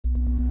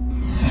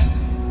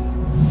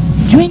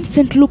Join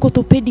St. Luke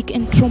Orthopedic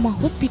and Trauma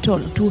Hospital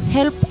to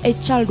help a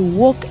child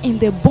walk in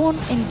the Bone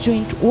and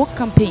Joint Walk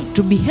campaign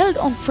to be held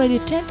on Friday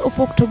 10th of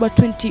October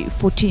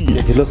 2014.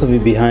 The philosophy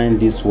behind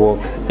this walk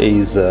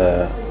is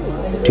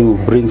to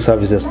bring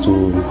services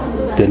to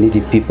the needy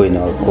people in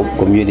our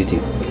community.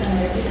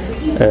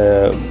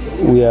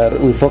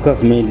 We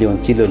focus mainly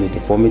on children with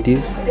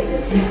deformities,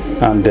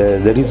 and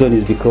the reason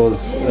is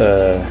because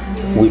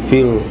we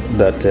feel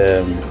that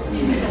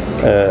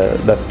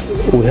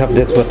we have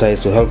the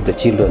expertise to help the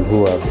children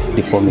who have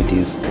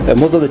deformities.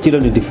 Most of the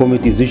children with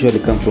deformities usually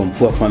come from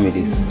poor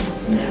families,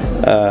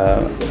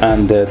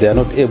 and they are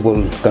not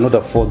able, cannot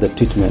afford the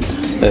treatment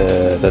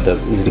that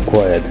is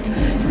required.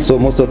 So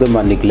most of them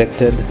are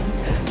neglected.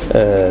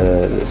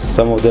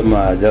 Some of them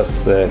are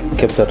just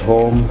kept at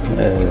home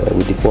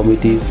with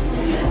deformities,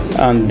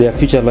 and their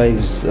future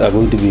lives are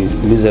going to be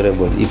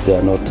miserable if they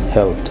are not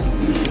helped.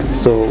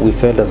 So we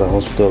felt as a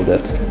hospital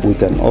that we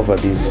can offer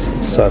this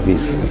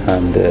service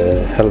and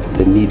help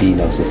the needy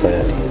in our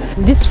society.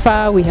 This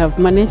far we have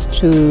managed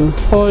to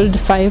hold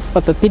 5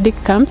 orthopedic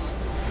camps,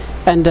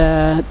 and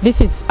this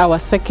is our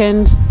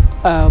second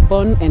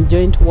bone and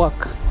joint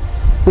walk.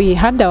 We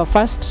had our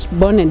first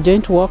bone and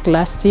joint walk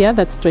last year,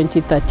 that's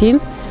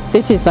 2013.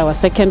 This is our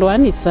second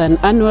one. It's an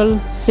annual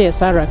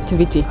CSR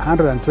activity.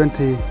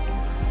 120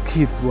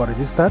 kids were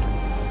registered,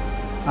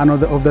 and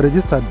of the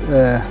registered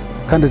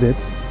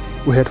candidates,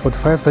 we had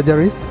 45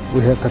 surgeries.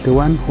 We had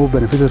 31 who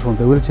benefited from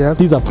the wheelchairs.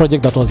 This is a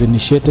project that was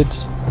initiated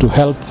to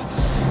help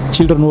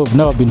children who have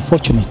never been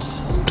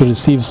fortunate to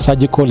receive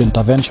surgical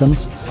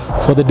interventions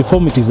for the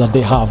deformities that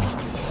they have.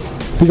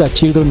 These are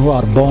children who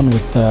are born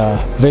with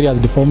various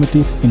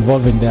deformities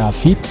involving their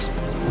feet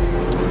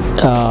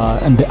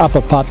and the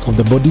upper parts of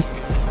the body,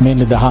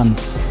 mainly the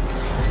hands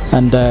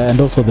and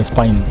also the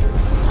spine.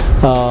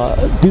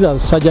 These are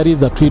surgeries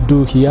that we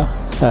do here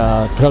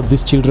to help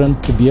these children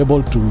to be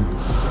able to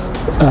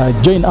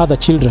join other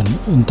children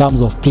in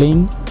terms of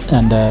playing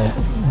and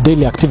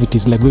daily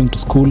activities like going to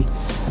school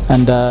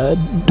and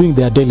doing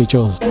their daily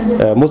chores.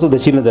 Most of the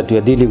children that we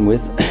are dealing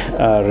with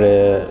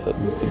are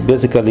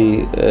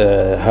basically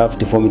have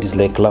deformities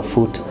like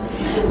clubfoot.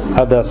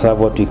 Others have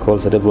what we call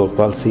cerebral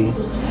palsy.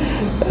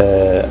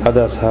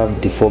 Others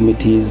have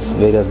deformities,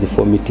 various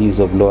deformities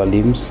of lower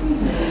limbs,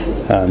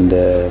 and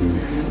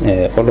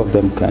all of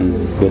them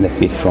can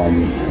benefit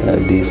from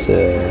this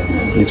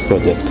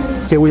project.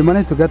 Okay, we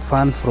managed to get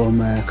funds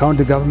from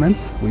county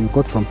governments. We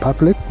got from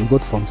public, we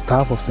got from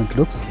staff of St.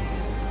 Luke's.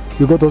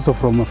 We got also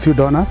from a few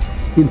donors.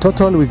 In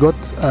total, we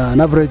got an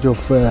average of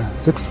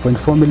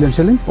 6.4 million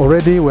shillings.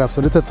 Already, we have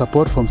solicited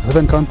support from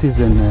 7 counties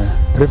in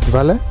Rift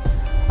Valley,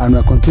 and we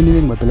are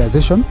continuing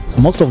mobilization.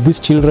 Most of these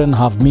children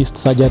have missed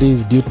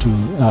surgeries due to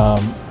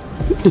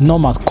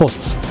enormous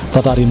costs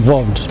that are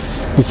involved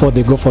before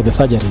they go for the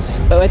surgeries.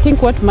 I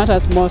think what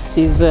matters most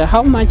is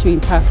how much we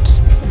impact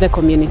the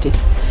community.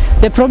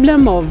 The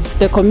problem of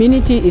the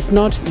community is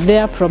not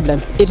their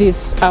problem, it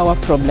is our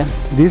problem.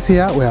 This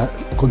year we are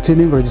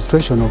continuing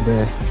registration of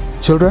the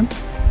children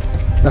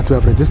that we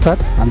have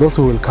registered and those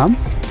who will come.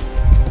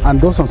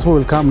 And those ones who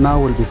will come now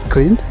will be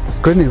screened.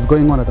 Screening is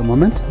going on at the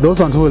moment. Those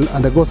ones who will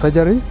undergo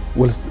surgery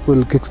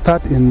will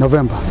kickstart in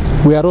November.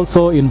 We are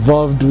also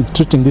involved with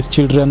treating these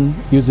children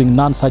using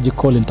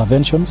non-surgical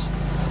interventions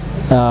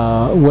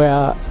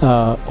where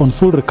on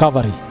full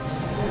recovery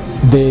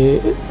the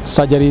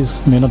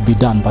surgeries may not be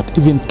done, but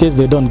even in case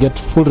they don't get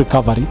full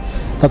recovery,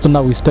 that's when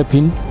now we step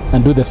in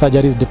and do the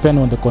surgeries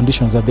depending on the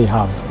conditions that they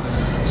have.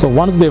 So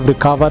once they've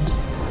recovered,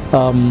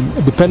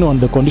 depending on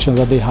the conditions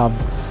that they have,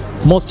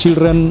 most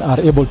children are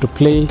able to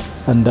play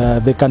and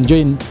they can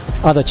join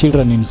other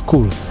children in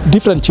schools.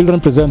 Different children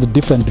present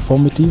different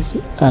deformities,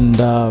 and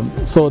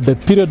so the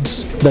period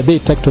that they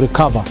take to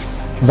recover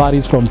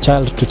varies from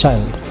child to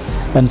child.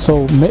 And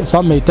so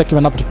some may take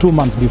even up to 2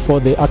 months before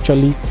they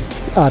actually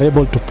are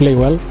able to play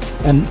well,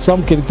 and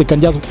some they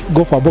can just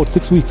go for about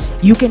 6 weeks.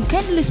 You can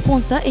kindly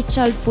sponsor a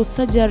child for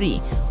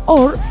surgery,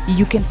 or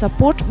you can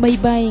support by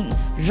buying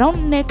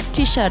round neck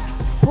t-shirts,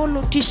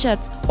 polo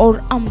t-shirts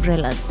or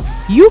umbrellas.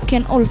 You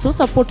can also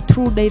support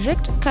through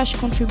direct cash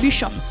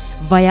contribution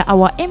via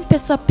our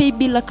M-Pesa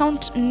paybill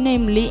account,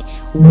 namely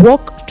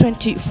WALK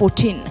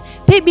 2014.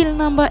 Paybill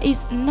number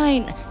is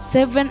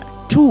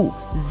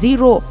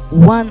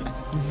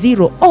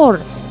 972010, or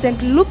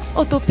St. Luke's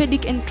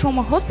Orthopedic and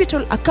Trauma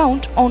Hospital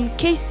account on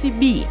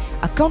KCB.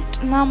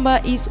 Account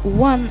number is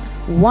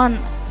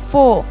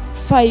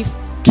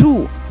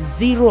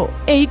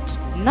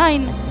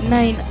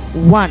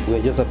 11452089991. We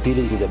are just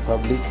appealing to the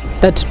public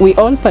that we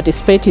all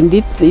participate in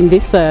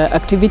this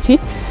activity.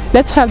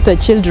 Let's help the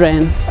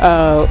children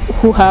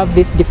who have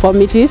these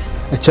deformities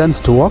a chance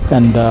to walk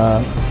and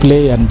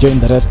play and join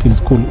the rest in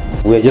school.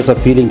 We are just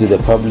appealing to the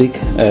public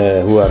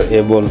who are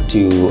able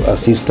to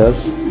assist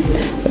us.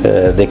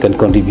 They can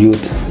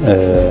contribute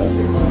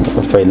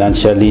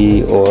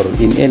financially or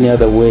in any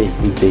other way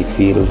if they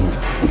feel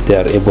they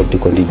are able to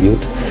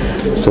contribute,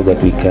 so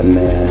that we can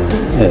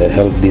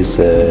help these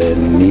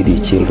needy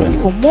children.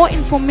 For more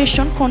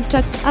information,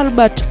 contact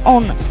Albert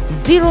on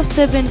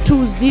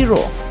 0720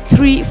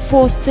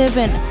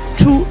 347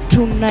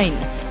 229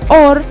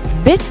 or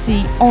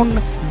Betsy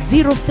on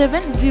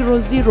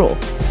 0700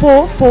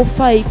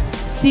 445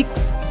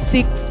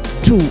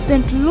 662.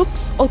 St.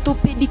 Luke's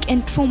Orthopedic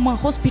and Trauma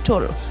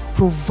Hospital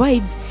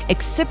provides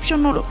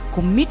exceptional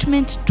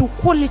commitment to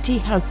quality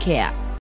healthcare.